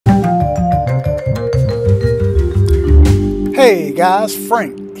Hey guys,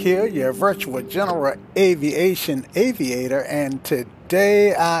 Frank here, your virtual general aviation aviator, and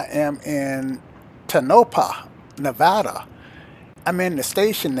today I am in Tonopah, Nevada. I'm in the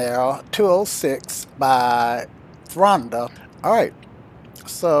Stationair 206 by Thranda. All right,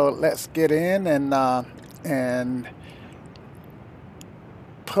 so let's get in and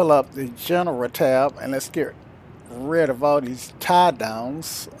pull up the general tab, and let's get rid of all these tie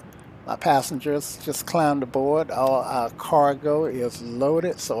downs. My passengers just climbed aboard. All our cargo is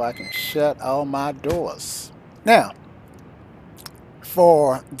loaded, so I can shut all my doors. Now,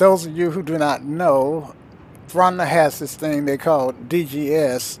 for those of you who do not know, Reno has this thing they call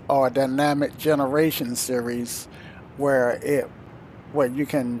DGS, or Dynamic Generation Series, where you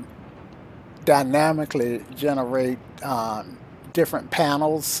can dynamically generate different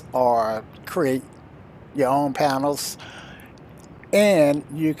panels or create your own panels, and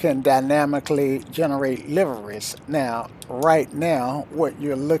you can dynamically generate liveries. Now, right now, what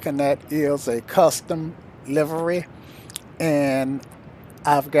you're looking at is a custom livery, and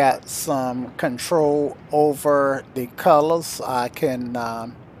I've got some control over the colors. I can,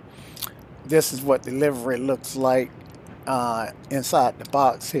 this is what the livery looks like inside the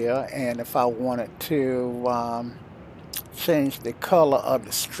box here, and if I wanted to change the color of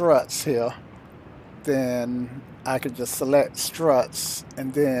the struts here, then I could just select struts,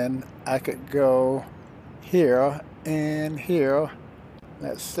 and then I could go here and here.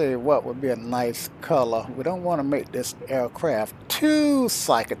 Let's see what would be a nice color. We don't want to make this aircraft too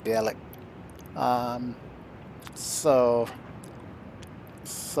psychedelic. Um, so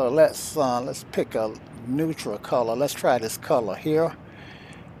let's pick a neutral color. Let's try this color here,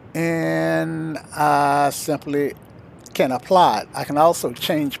 and I simply can apply it. I can also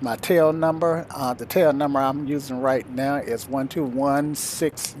change my tail number. The tail number I'm using right now is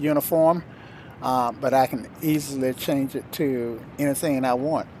 1216 uniform, but I can easily change it to anything I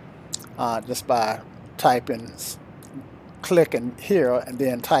want just by clicking here and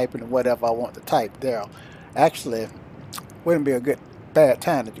then typing whatever I want to type there. Actually, wouldn't be a bad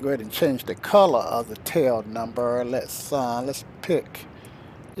time to go ahead and change the color of the tail number. Let's pick,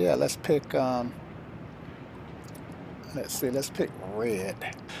 yeah, let's pick. Let's see, let's pick red.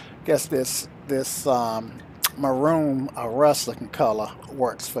 Guess this maroon or rust-looking color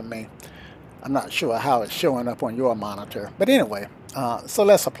works for me. I'm not sure how it's showing up on your monitor, but anyway, so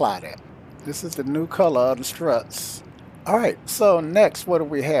let's apply that. This is the new color of the struts. All right, so next, what do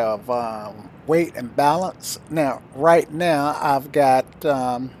we have? Weight and balance. Now, right now, I've got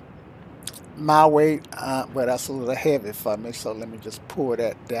my weight, well, that's a little heavy for me, so let me just pull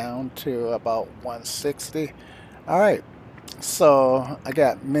that down to about 160. All right, so I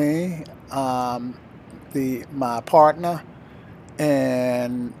got me, my partner,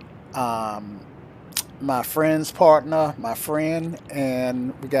 and my friend's partner, my friend,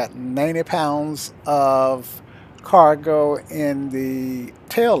 and we got 90 pounds of cargo in the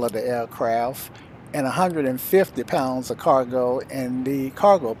tail of the aircraft and 150 pounds of cargo in the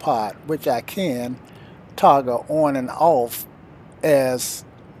cargo pod, which I can toggle on and off as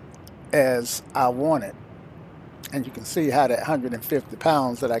I want it. And you can see how that 150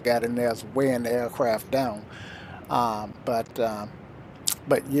 pounds that I got in there is weighing the aircraft down. But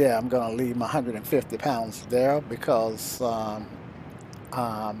yeah, I'm going to leave my 150 pounds there because we're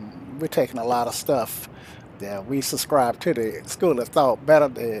taking a lot of stuff there. We subscribe to the school of thought: better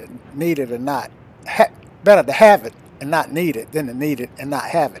to need it and not better to have it and not need it than to need it and not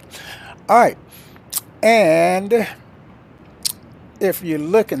have it. All right, and if you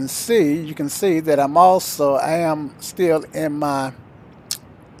look and see, you can see that I am still in my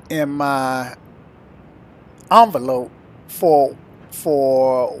envelope for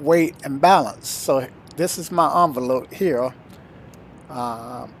weight and balance. So this is my envelope here,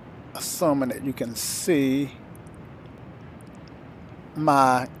 assuming that you can see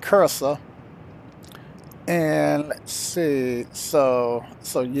my cursor. And let's see, so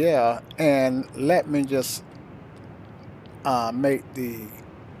yeah, and let me just make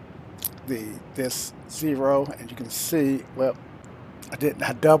this 0, and you can see, well,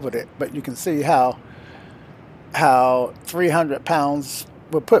 I doubled it, but you can see how 300 pounds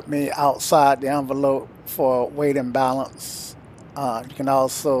will put me outside the envelope for weight and balance. You can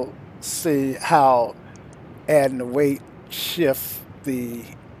also see how adding the weight shift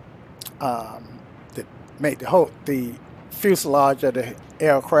make the fuselage of the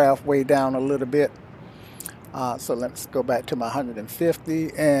aircraft way down a little bit. So let's go back to my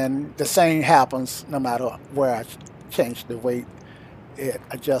 150, and the same happens no matter where I change the weight. It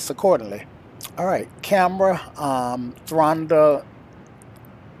adjusts accordingly. All right, camera. Thranda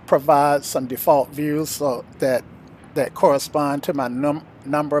provides some default views so that that correspond to my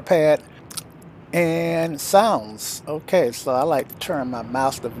number pad. And sounds. Okay, so I like to turn my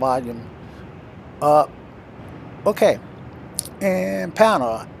master volume up. Okay, and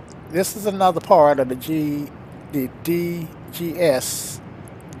panel. This is another part of the DGS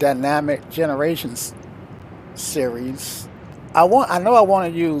Dynamic Generations series. I know I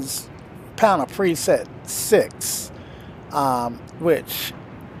want to use panel preset 6, which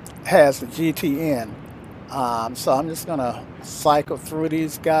has the GTN. So I'm just gonna cycle through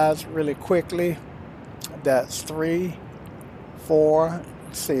these guys really quickly. That's 3, 4.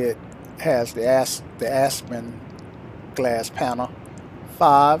 You see it has the Aspen glass panel.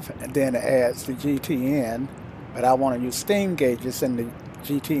 5, and then it adds the GTN. But I want to use steam gauges in the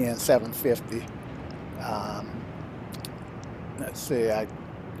GTN 750. Let's see, I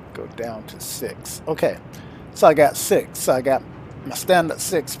go down to 6. Okay, so I got 6. So I got my standard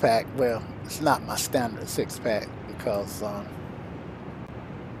 6-pack. Well, it's not my standard 6-pack because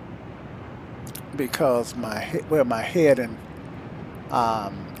my head and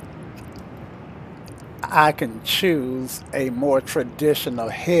I can choose a more traditional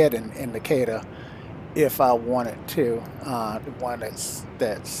heading indicator if I wanted to. The one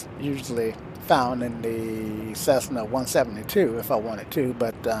that's usually found in the Cessna 172 if I wanted to,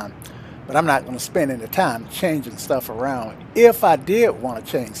 but I'm not going to spend any time changing stuff around. If I did want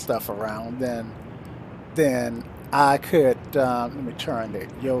to change stuff around, then I could let me turn the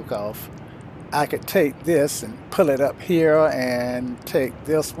yoke off. I could take this and pull it up here, and take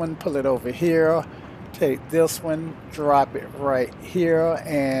this one, pull it over here, take this one, drop it right here,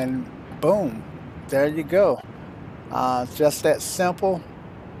 and boom, there you go. Just that simple.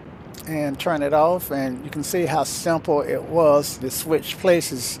 And turn it off, and you can see how simple it was to switch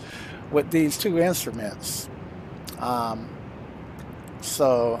places with these two instruments.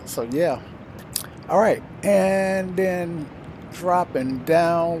 So yeah. All right, and then dropping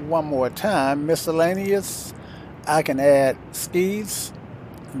down one more time, miscellaneous. I can add skis.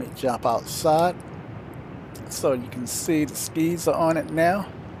 Let me jump outside so you can see the skis are on it now.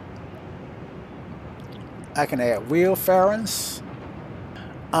 I can add wheel fairings.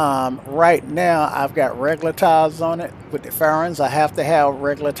 Right now I've got regular tires on it. With the fairings, I have to have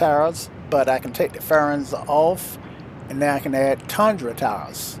regular tires, but I can take the fairings off, and now I can add Tundra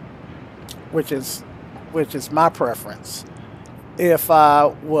tires, which is my preference. If I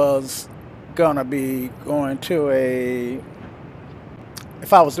was gonna be going to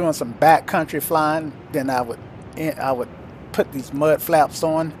if I was doing some backcountry flying, then I would put these mud flaps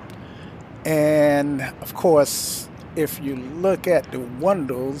on, and of course, if you look at the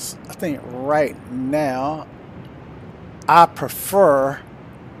windows, I think right now I prefer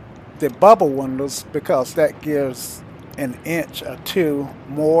the bubble windows because that gives an inch or two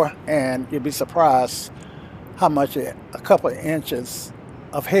more, and you'll be surprised how much a couple of inches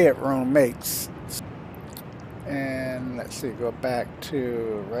of headroom makes. And let's see, go back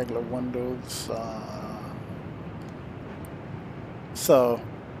to regular windows. So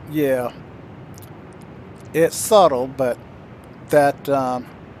yeah, it's subtle, but that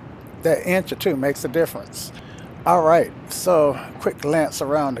that inch or two makes a difference. All right, so quick glance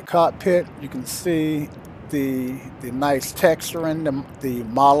around the cockpit. You can see the nice texturing, the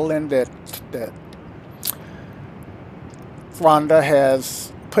modeling that Thranda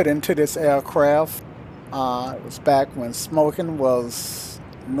has put into this aircraft. It was back when smoking was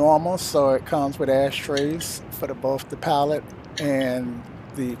normal, so it comes with ashtrays for both the pilot and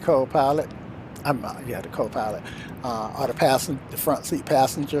the co-pilot. The co-pilot, or the front seat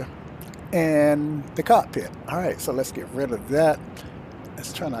passenger, and the cockpit. All right, so let's get rid of that.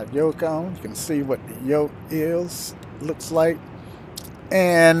 Let's turn our yoke on. You can see what the yoke looks like.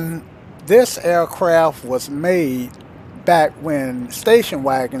 And this aircraft was made back when station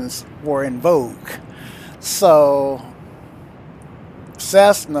wagons were in vogue. So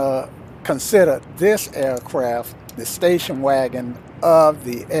Cessna considered this aircraft the station wagon of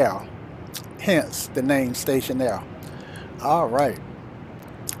the air. Hence the name Stationair. All right,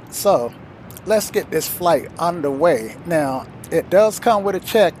 so let's get this flight underway. Now it does come with a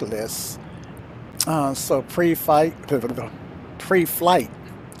checklist. So pre-flight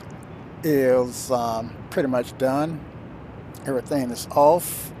is pretty much done. Everything is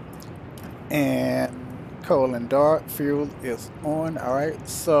off, and cold and dark fuel is on. All right,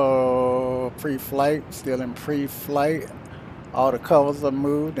 so pre-flight, still in pre-flight. All the covers are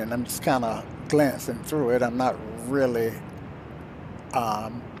moved, and I'm just kind of glancing through it. I'm not really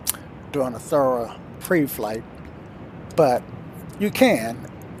doing a thorough pre-flight, but you can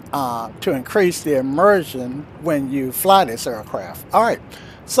to increase the immersion when you fly this aircraft. All right,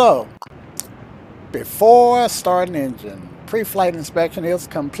 so Before starting engine, pre-flight inspection is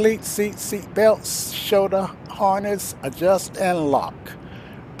complete. Seat belts, shoulder harness, adjust and lock.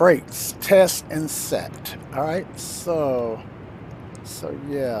 Brakes, test and set. All right, so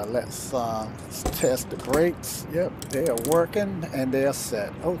yeah, let's test the brakes. Yep, they are working and they are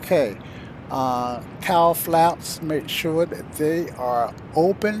set. Okay, cowl flaps, make sure that they are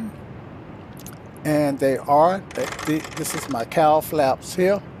open, and they are. This is my cowl flaps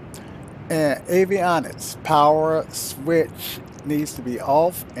here. And avionics, power switch needs to be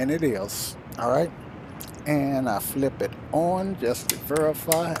off, and it is. All right, and I flip it on just to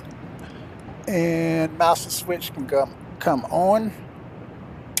verify. And master switch can come on.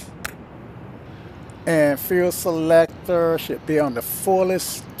 And fuel selector should be on the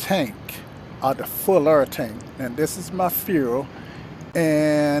fullest tank, or the fuller tank. And this is my fuel,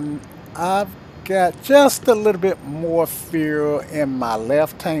 and I've got just a little bit more fuel in my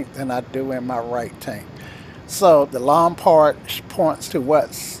left tank than I do in my right tank. So the long part points to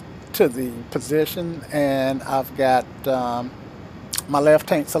what's to the position, and I've got my left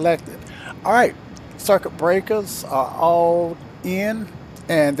tank selected. All right, circuit breakers are all in,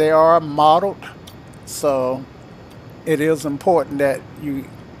 and they are modeled. So it is important that you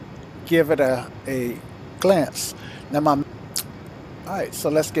give it a glance. Now all right, so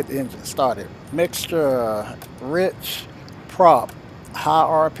let's get the engine started. Mixture, rich, prop,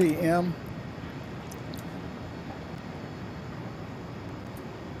 high RPM.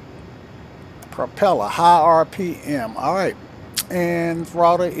 Propeller, high RPM. All right, and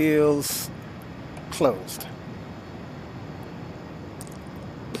throttle is closed.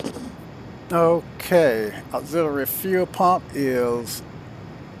 Okay, auxiliary fuel pump is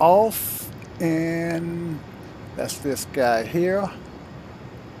off, and that's this guy here.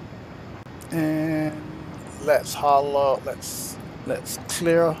 And let's hollow. Let's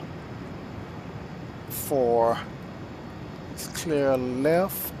clear for. Let's clear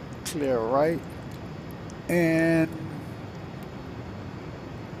left, clear right, and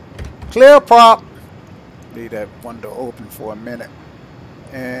clear prop. Leave that window open for a minute.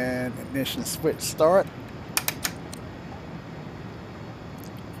 And ignition switch start.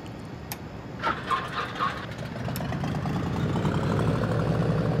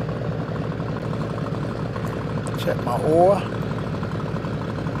 Check my oil.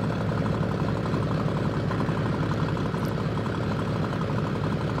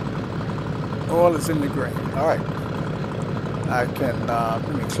 Oil is in the green. All right. I can let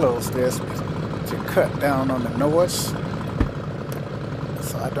me close this to cut down on the noise,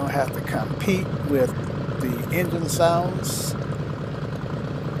 so I don't have to compete with the engine sounds.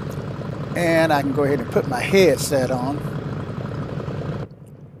 And I can go ahead and put my headset on.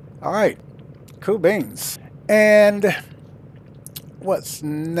 All right, cool beans. And what's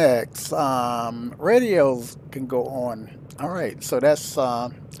next? Radios can go on. All right, so that's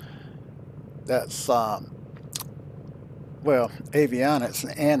well, avionics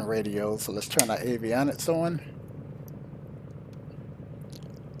and radios. So let's turn our avionics on.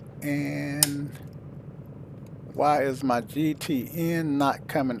 And why is my GTN not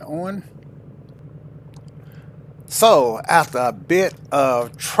coming on? So after a bit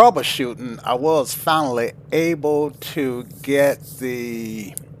of troubleshooting, I was finally able to get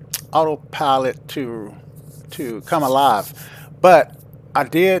the autopilot to come alive. But I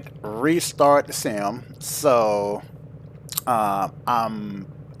did restart the sim, so I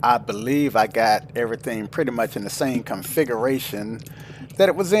believe I got everything pretty much in the same configuration that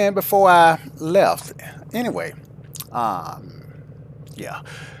it was in before I left. Anyway, yeah.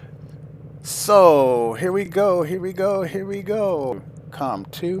 So here we go. Com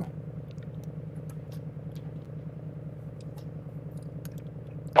 2.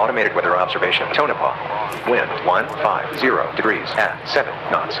 Automated weather observation. Tonopah. Wind 150 degrees at 7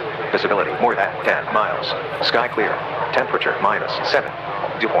 knots. Visibility more than 10 miles. Sky clear. Temperature -7.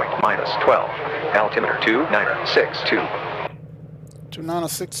 Dew point -12. Altimeter 2962.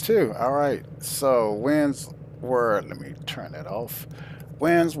 2962. All right. So winds were, let me turn that off.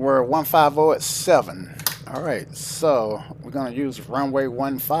 Winds were 150 at 7. All right. So we're going to use runway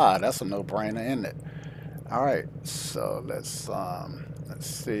 15. That's a no-brainer, isn't it? All right. So let's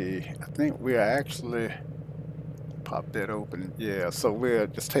see. I think we are actually pop that open. Yeah. So we'll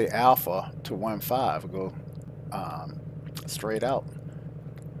just take alpha to 15. Go straight out.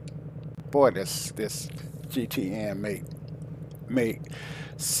 Boy, this GTN make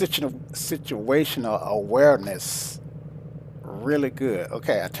situational awareness really good.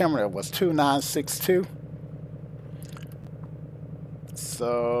 Okay, altimeter was 2962.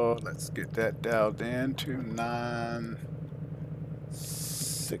 So let's get that dialed in.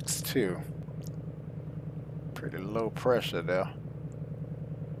 2962. Pretty low pressure there.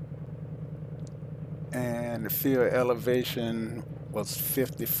 And the field elevation was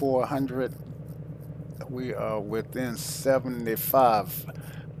 5,400. We are within 75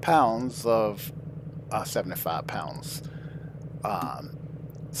 pounds of 75 pounds,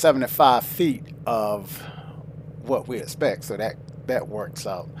 75 feet of what we expect. So that works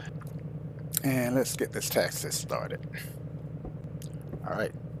out. And let's get this taxi started. All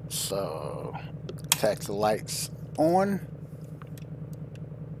right, so taxi lights on,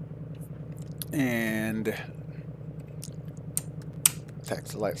 and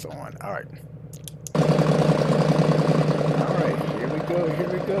taxi lights on. All right. All right, here we go, here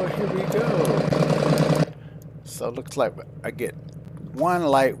we go, here we go. So it looks like I get one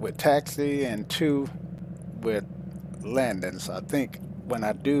light with taxi and two with landing. So I think when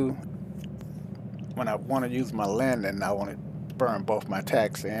I want to use my landing, I want to burn both my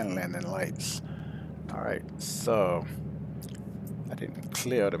taxi and landing lights. All right, so I didn't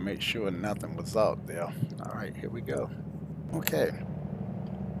clear to make sure nothing was out there. All right, here we go. Okay,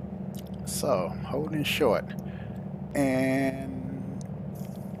 so holding short and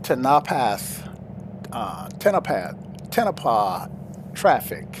Tonopah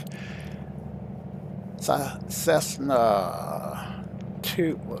traffic. Cessna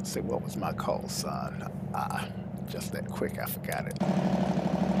 2. Let's see, what was my call sign? Just that quick, I forgot it.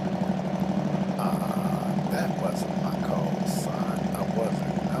 That wasn't my call sign. I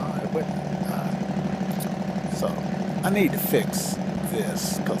wasn't. No, it wasn't. So I need to fix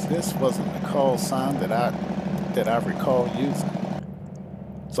this because this wasn't the call sign that I recall using.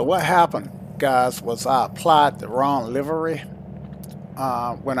 So what happened, guys, was I applied the wrong livery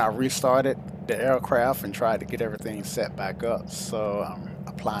when I restarted the aircraft and tried to get everything set back up. So I'm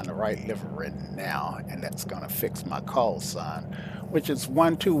applying the right livery now, and that's going to fix my call sign, which is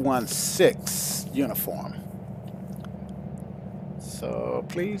 1216 uniform. So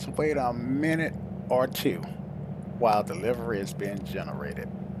please wait a minute or two while the livery is being generated.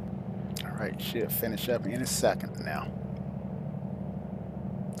 All right, should finish up any second now.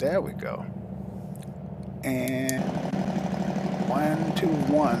 There we go. And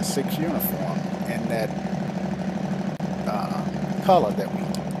 1216 uniform in that color that we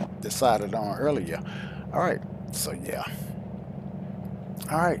decided on earlier. All right, so yeah.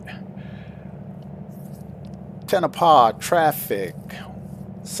 All right. Tonopah traffic.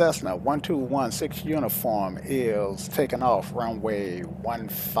 Cessna 1216 uniform is taking off runway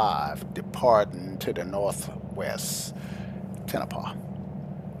 15, departing to the northwest. Tonopah.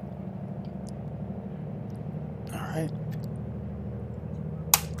 Alright.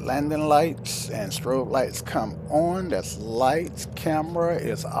 Landing lights and strobe lights come on. That's lights. Camera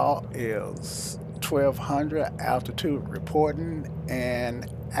is 1200. Altitude reporting and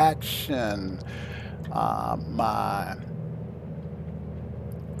action.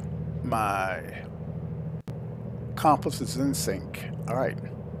 My compass is in sync. Alright.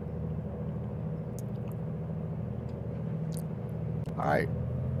 Alright.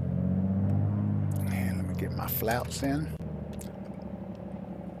 And let me get my flaps in.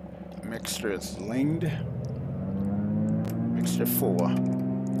 Mixture is leaned. Mixture 4. I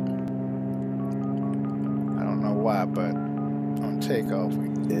don't know why, but on takeoff we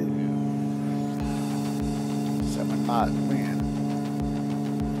did 7 knot wind.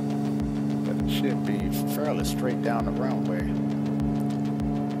 But it should be fairly straight down the runway.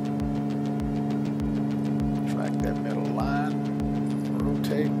 Track that middle line.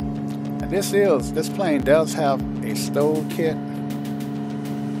 Rotate. And this plane does have a stow kit.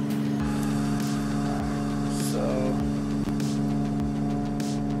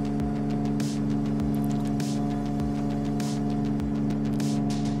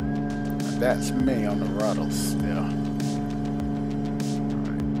 That's me on the rudder still. Alright.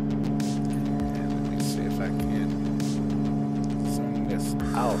 And let me see if I can zoom this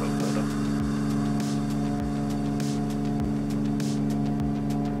out a little.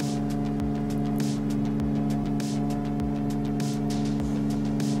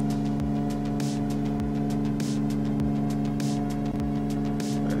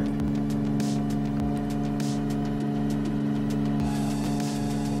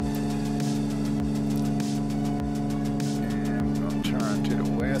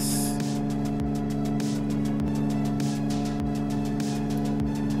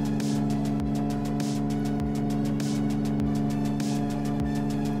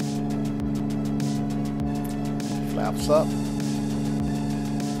 Flaps up.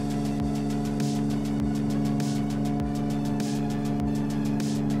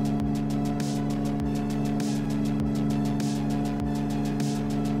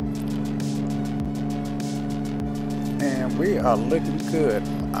 And we are looking good.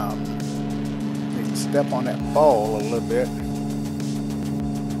 Need to step on that ball a little bit.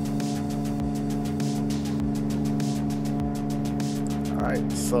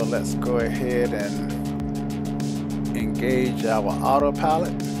 Alright, so let's go ahead and engage our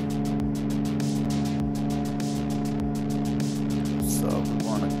autopilot. So we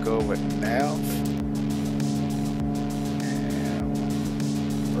want to go with nav and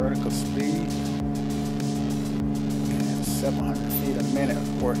vertical speed, and 700 feet a minute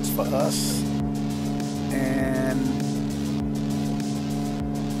works for us. And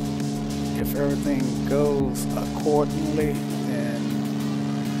if everything goes accordingly, then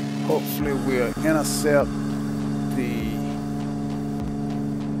hopefully we'll intercept the,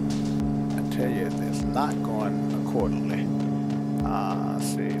 I tell you, it's not going accordingly.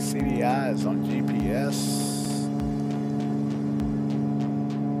 See, CDI is on GPS,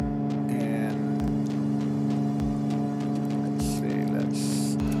 and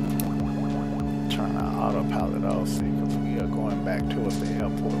let's turn our autopilot off, see, because we are going back towards the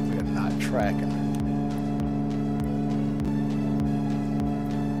airport. We are not tracking.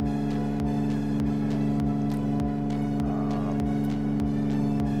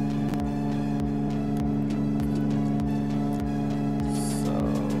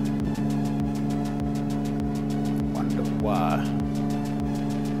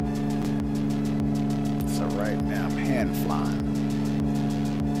 So right now I'm hand flying.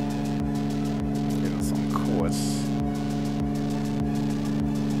 Getting some course.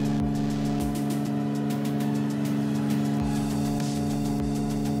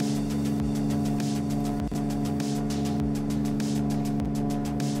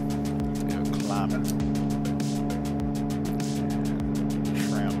 Still climbing.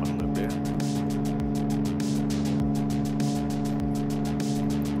 Trim a little bit.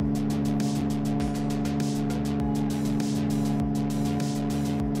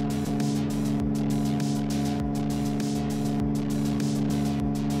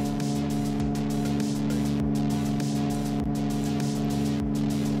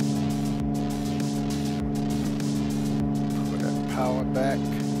 Power back.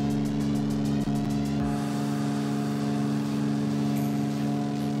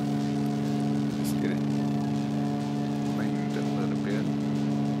 Let's get it leaned a little bit.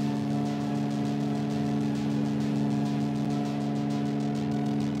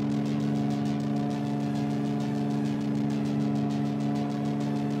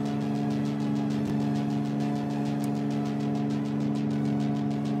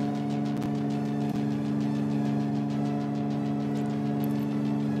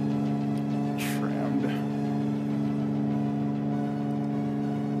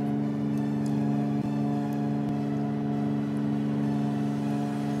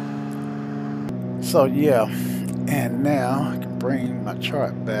 So yeah, and now I can bring my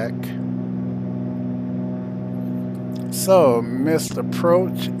chart back. So missed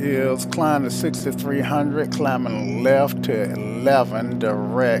approach is climb to 6300, climbing left to 11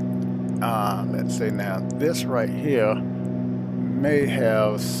 direct. Let's see now, this right here may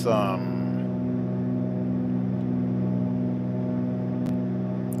have some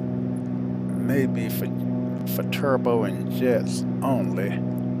maybe for turbo and jets only.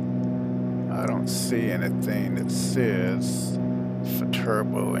 I don't see anything that says for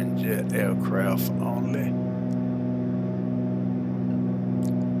turbo and jet aircraft only.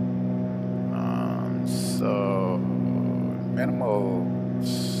 So minimal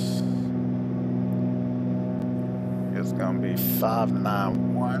is going to be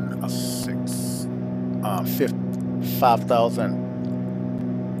 591 or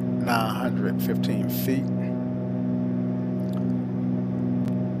 5,915 feet.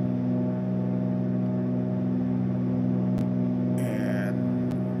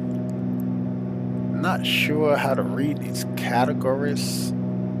 Not sure how to read these categories,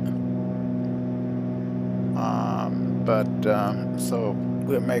 but so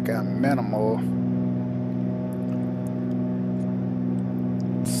we'll make our minimal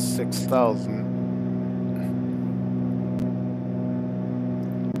 6,000.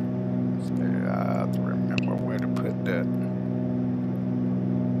 I have to remember where to put that.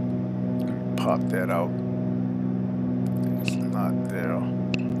 Pop that out. It's not there.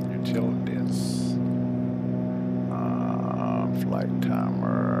 Utilities. Flight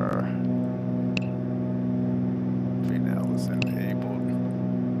timer. VNL is enabled.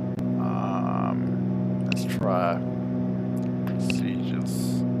 Let's try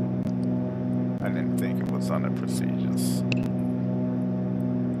procedures. I didn't think it was under procedures.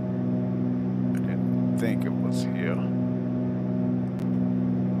 I didn't think it was here.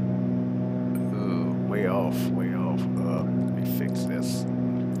 Ooh, way off, way off. Let me fix this.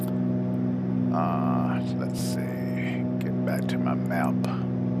 Let's see. Get back to my map.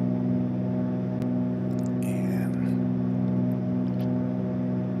 And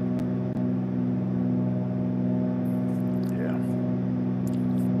yeah.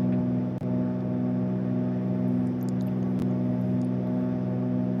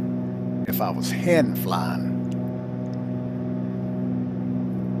 If I was hand flying,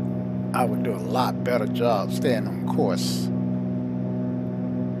 I would do a lot better job staying on course.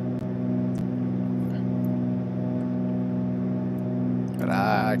 But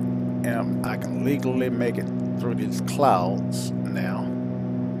I can legally make it through these clouds now.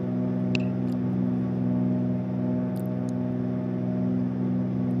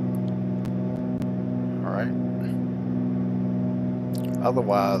 All right.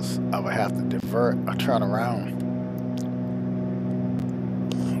 Otherwise, I would have to divert or turn around.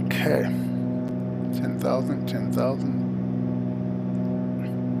 Okay. 10,000, 10,000.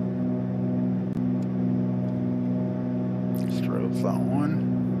 Strobes on.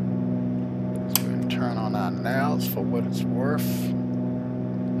 So we can turn on our nails for what it's worth.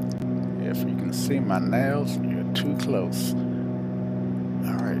 If you can see my nails, you're too close.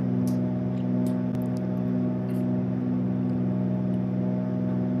 All right.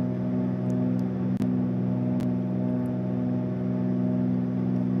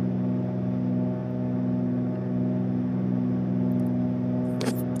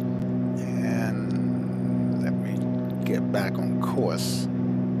 And let me get back on course.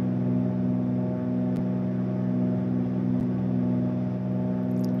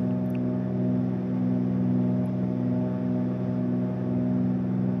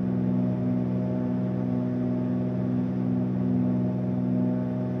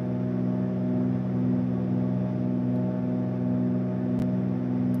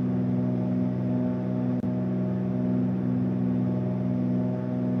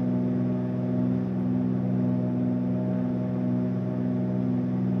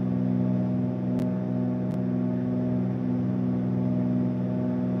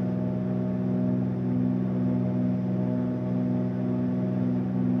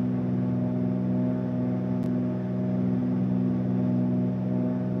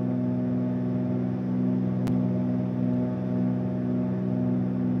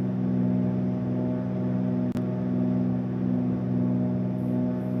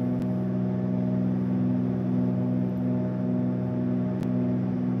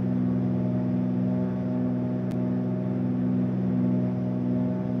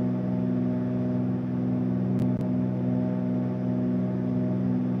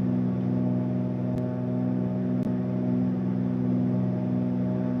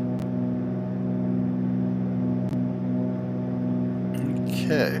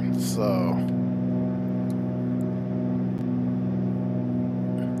 Okay, so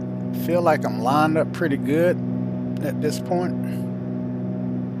feel like I'm lined up pretty good at this point.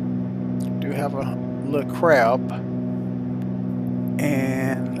 Do have a little crab.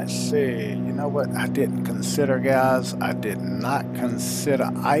 And let's see, you know what I didn't consider, guys? I did not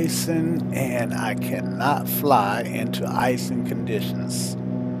consider icing, and I cannot fly into icing conditions.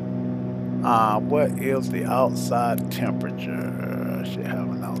 What is the outside temperature? I should have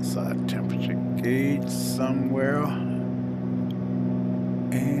an outside temperature gauge somewhere.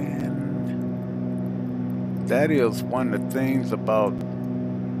 And that is one of the things about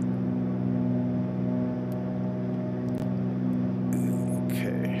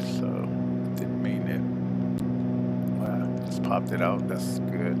popped it out. That's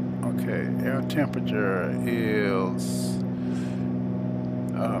good. Okay, air temperature is.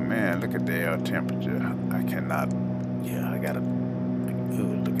 Oh man, look at the air temperature. I cannot. Yeah, I gotta.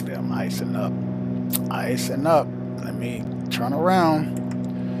 Ooh, look at that. I'm icing up. Icing up. Let me turn around.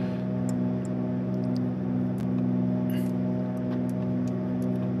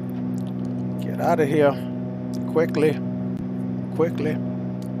 Get out of here. Quickly. Quickly.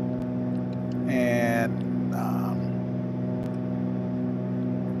 And.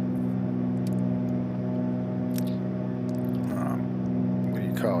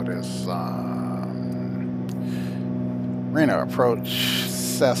 Call this Reno approach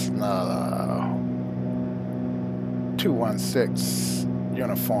Cessna 216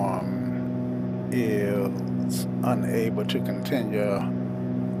 uniform is unable to continue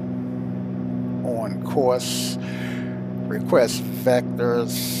on course. Request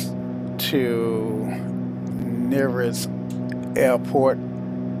vectors to nearest airport.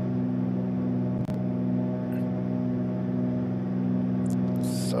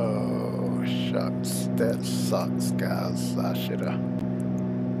 So, shucks, that sucks, guys. I should have.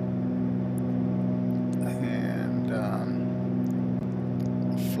 And,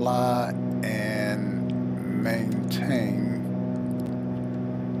 fly and maintain.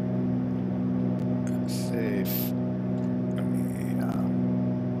 Let's see if, let me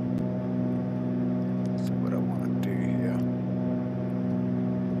see what I want to do here.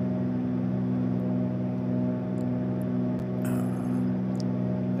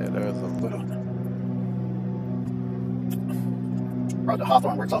 Yeah, there's a little. Right, the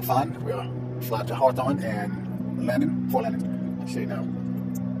Hawthorne works out fine. We'll fly to Hawthorne and landing, for landing. Let's see now.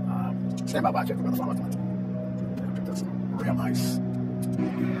 Stand by, check the weather for Hawthorne. I think that's some rim ice. I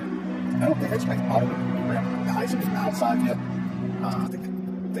don't think they expect all the rim, the icing from the outside yet. I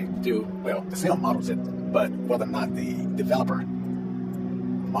think they do. Well, the film models it, but whether or not the developer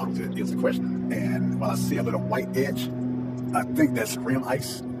models it is the question. And while I see a little white edge, I think that's rim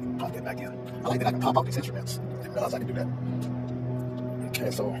ice. Pop that back in. I like that I can pop out these instruments. I didn't realize I can do that.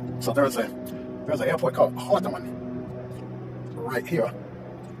 Okay, so there's an airport called Hawthorne right here,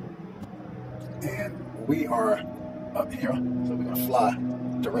 and we are up here, so we're gonna fly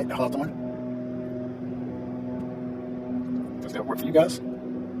direct to Hawthorne. Does that work for you guys?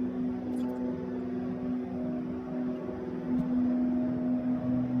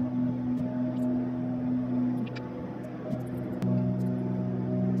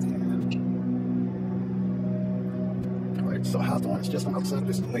 So Hawthorne is just on the other side of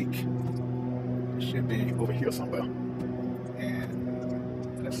this lake. It should be over here somewhere.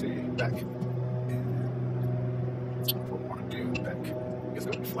 And let's see, back. And what we want to do back is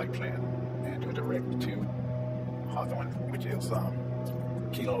go to the flight plan and do a direct to Hawthorne, which is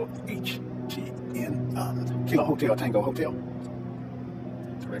Kilo HTN, Kilo Hotel Tango Hotel.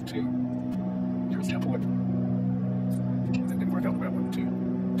 Direct to Nearest Airport. That didn't work out the way I wanted to.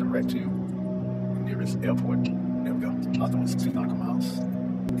 Direct to Nearest Airport. There we go. Hawthorne 16 nautical miles.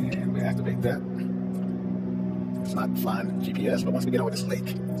 And we activate that. It's not flying GPS, but once we get over this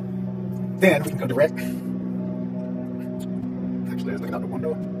lake, then we can go direct. Actually, it's looking out the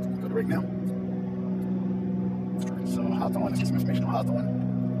window. We can go direct now. So Hawthorne, let's get some information on Hawthorne.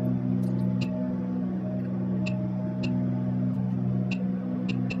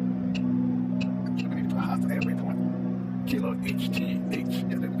 So we need to put Hawthorne at waypoint. Kilo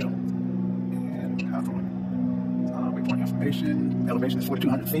HTH. Yeah, there we go. And Hawthorne. Waypoint information. Elevation is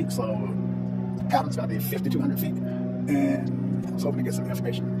 4,200 feet, so cabin's going to be 5,200 feet. And I was hoping to get some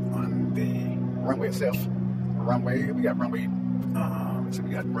information on the runway itself. Runway, we got runway, so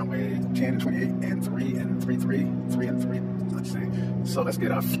we got runway 10 and 28 and 3 and 3, 3 and 3. Let's see. So let's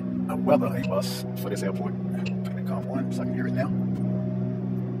get a weather bus for this airport. Pentagon 1, so I can hear it now.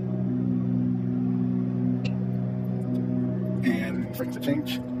 And frequency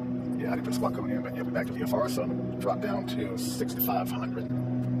change. Yeah, I didn't put a squawk code in, but yeah, we're back to VFR, so drop down to 6,500.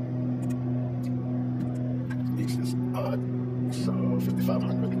 East is odd, so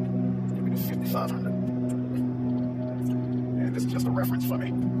 5,500. Give me the 5,500. And this is just a reference for me.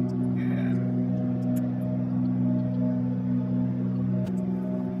 And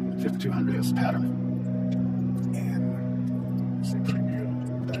 5,200 is pattern. And let's see, preview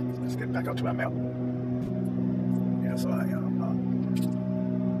that. Let's get back out to our map. Yeah, so I am.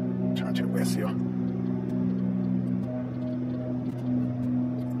 Turn to the west here.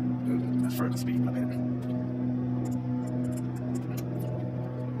 That's further speed, my bad.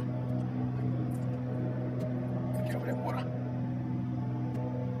 Get over that water.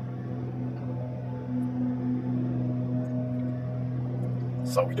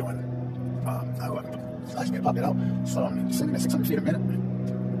 So we're doing, I actually pop it out. So I'm sending at 600 feet a minute.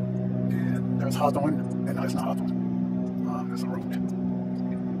 And there's Hawthorne, and no, it's not Hawthorne. There's a road.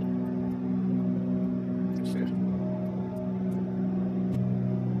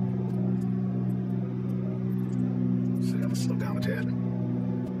 Slow down a tad.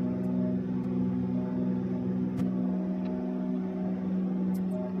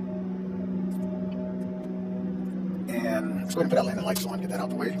 And let's go ahead and put our landing lights on, get that out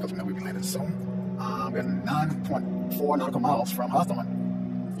the way, because we know we'll be landing soon. We're 9.4 nautical miles from Hawthorne.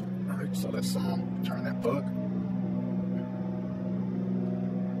 Alright, so let's turn that bug.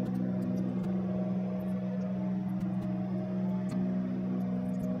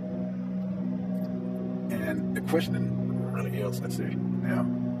 And the questioning really is, let's see, now,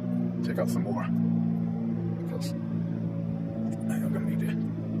 check out some more, because I'm going to need to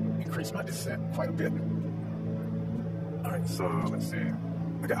increase my descent quite a bit. Alright, so let's see,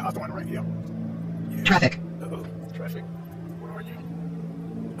 I got Hawthorne right here. Yeah. Traffic. Uh-oh, traffic, where are you?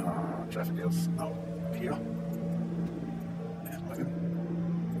 Traffic is out here. And looking.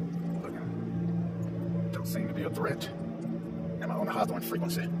 Don't seem to be a threat. Am I on the Hawthorne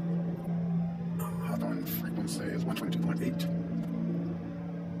frequency? Hawthorne frequency is 122.8.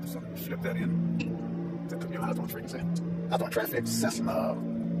 So let me flip that in. That could be a Hawthorne frequency. Hawthorne traffic, Cessna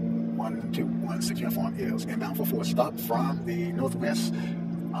 1216 uniform is inbound for 4 stop from the northwest.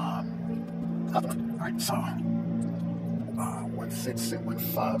 Hawthorne. All right, so 16 and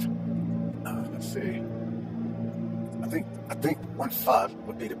 15. Let's see. I think 15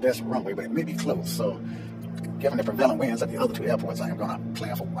 would be the best runway, but it may be close. So, given the prevailing winds at the other two airports, I am going to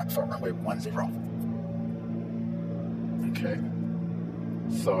plan for runway 10. Okay.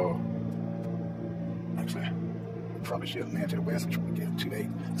 So, actually, probably should land to the west, which would get 28.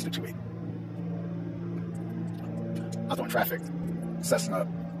 Let's do 28. Hawthorne traffic, Cessna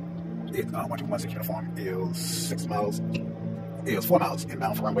 1216 uniform is 6 miles. Is 4 miles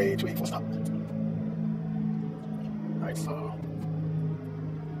inbound for runway 28 for stop. Alright, so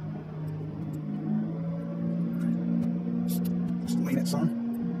just lean it some.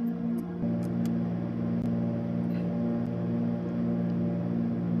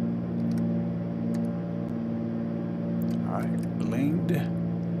 Alright, leaned.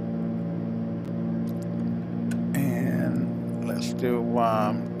 And let's do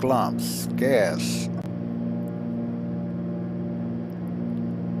glumps, gas.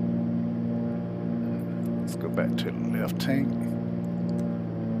 Go back to the left tank.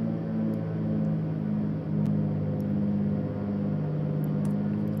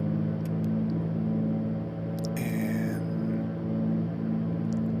 And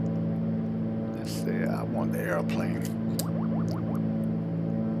let's see, I want the airplane.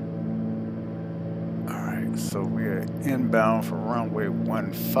 Alright, so we're inbound for runway 15.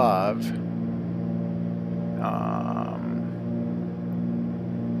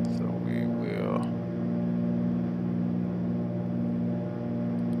 So we will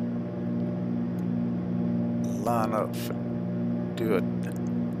line up, do a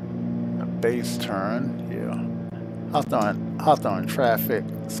base turn here. Hawthorne traffic,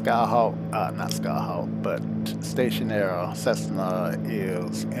 Skyhawk, not Skyhawk, but Stationair Cessna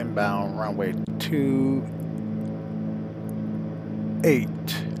is inbound runway 28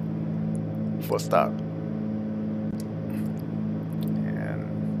 for stop. And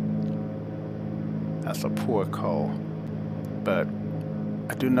that's a poor call, but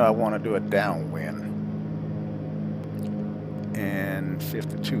I do know I want to do a downwind. And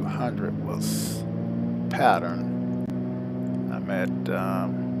 5200 was pattern. I'm at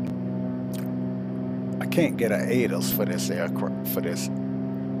I can't get an ATIS for this aircraft, for this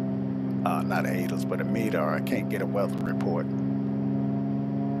not ATIS but a MEDAR. I can't get a weather report.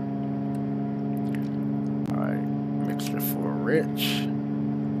 Alright, mixture for rich.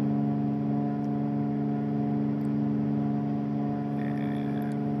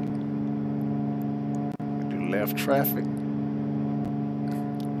 And we do left traffic.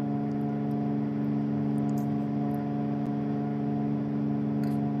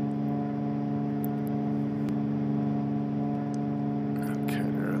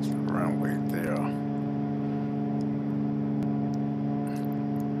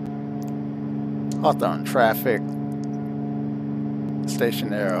 Hawthorne traffic,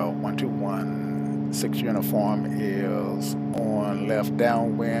 Stationair 1216 uniform is on left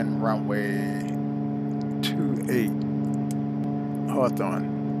downwind runway 28 Hawthorne.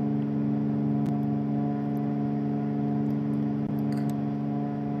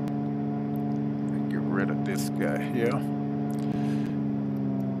 Get rid of this guy here.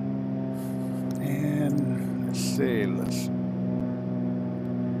 And let's see, let's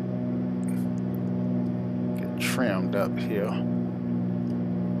trimmed up here.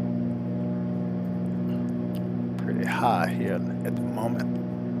 Pretty high here at the moment.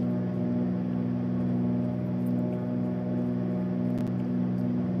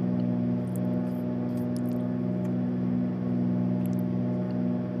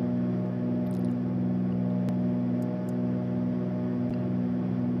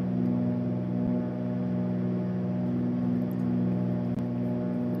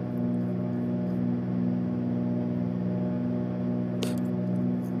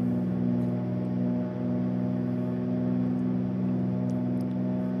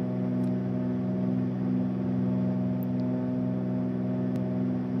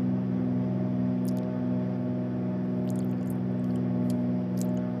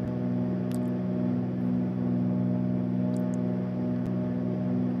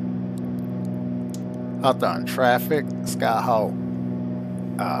 Hawthorne traffic, Skyhawk,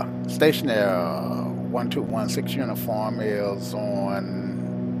 Stationair 1216 uniform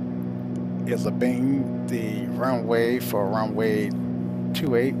is a beam the runway for runway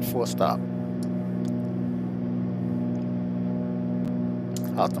 28 for stop.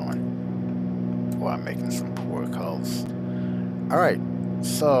 Hawthorne. Boy, I'm making some poor calls. All right,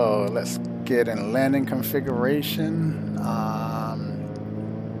 So let's get in landing configuration.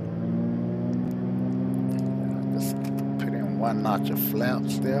 Just put in 1 notch of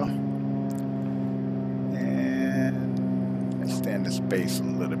flaps there. And extend this base a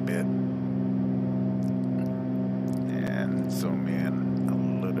little bit. And zoom in a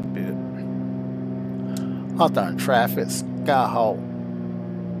little bit. Hawthorne traffic, Skyhawk,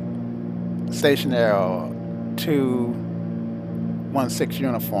 Stationair 216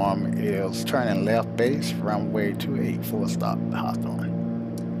 uniform is turning left base, runway 28, full stop, Hawthorne.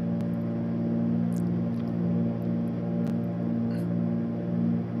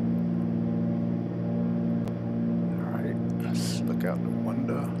 Alright, let's look out the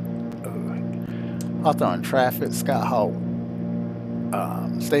window. Hawthorne traffic, Skyhawk,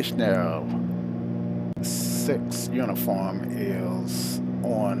 Stationair 6 uniform is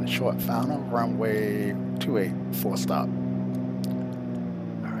on short final, runway 28, full stop.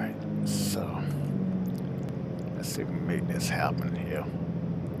 Alright, so let's see if we can make this happen here.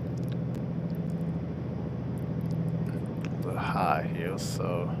 A little high here,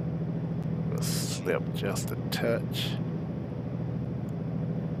 so we'll slip just a touch.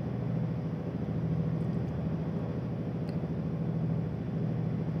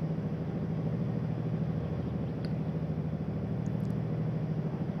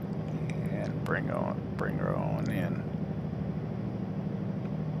 Bring her on in.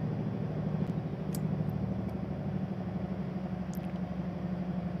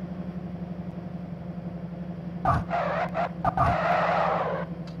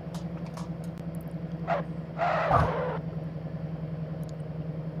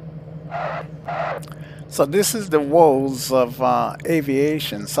 So this is the woes of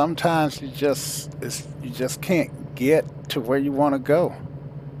aviation. Sometimes you just can't get to where you want to go.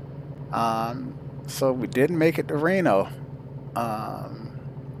 So we didn't make it to Reno,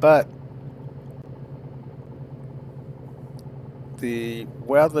 but the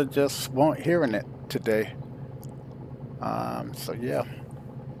weather just won't hearing it today. So yeah.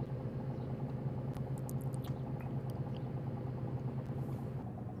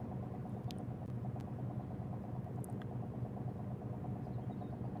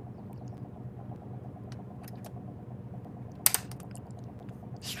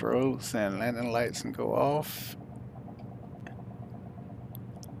 Strobes and landing lights and go off.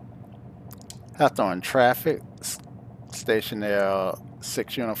 Hawthorne traffic, Stationair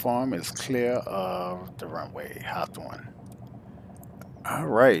 6 uniform is clear of the runway, Hawthorne. All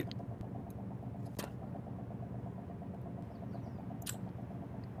right.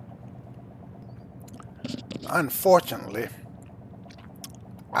 Unfortunately,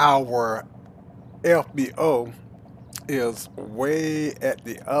 our FBO is way at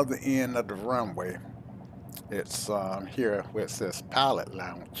the other end of the runway. It's here where it says pilot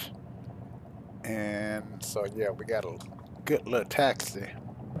lounge. And so yeah, we got a good little taxi.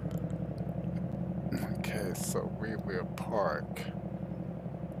 Okay, so we will park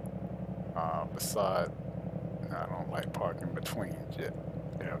beside. I don't like parking between jet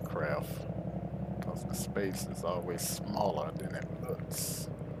aircraft because the space is always smaller than it looks.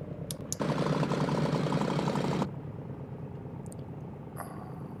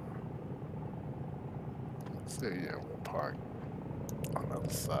 So yeah, we'll park on the other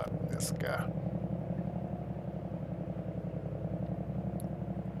side of this guy.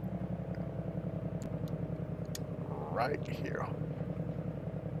 Right here.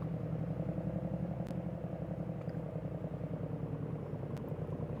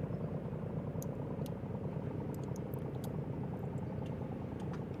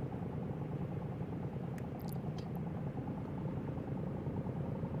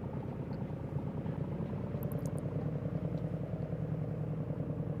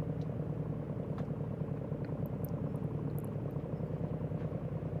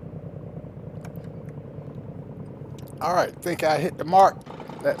 All right, think I hit the mark.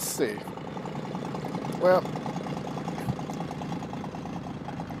 Let's see. Well,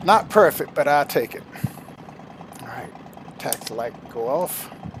 not perfect, but I'll take it. All right, taxi light can go off.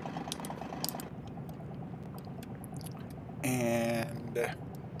 And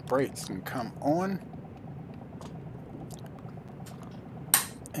brakes can come on.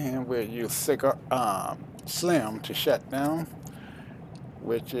 And we'll use Slim to shut down,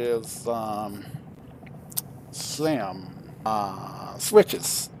 which is Slim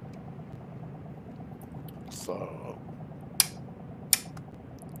switches. So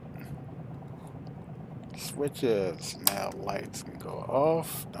switches, now lights can go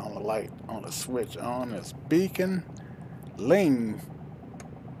off. The only light on the switch on is beacon. Ling.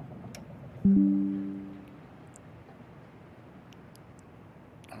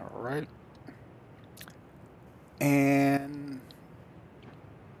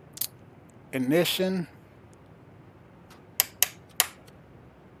 ignition.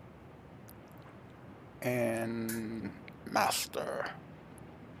 And master.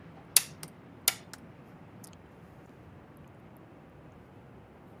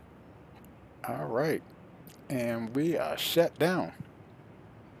 All right. And we are shut down.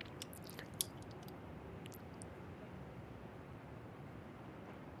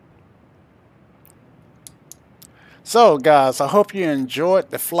 So, guys, I hope you enjoyed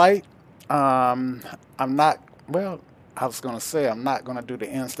the flight. I'm not, well, I was going to say I'm not going to do the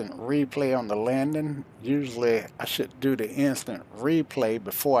instant replay on the landing. Usually, I should do the instant replay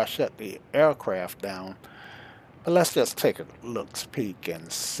before I shut the aircraft down. But let's just take a peek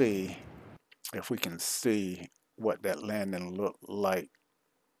and see if we can see what that landing looked like.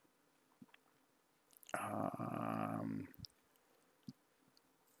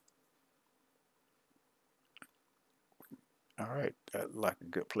 All right, that like a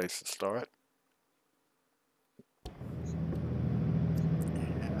good place to start.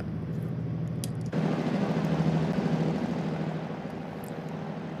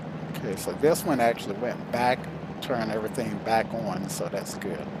 Okay, so this one actually went back, turned everything back on, so that's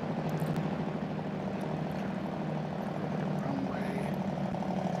good. Runway.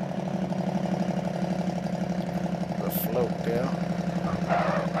 The float there.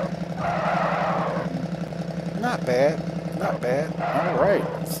 Not bad, not bad. All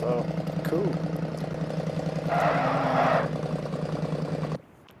right, so cool.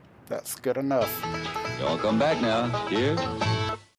 That's good enough. Y'all come back now. Cheers.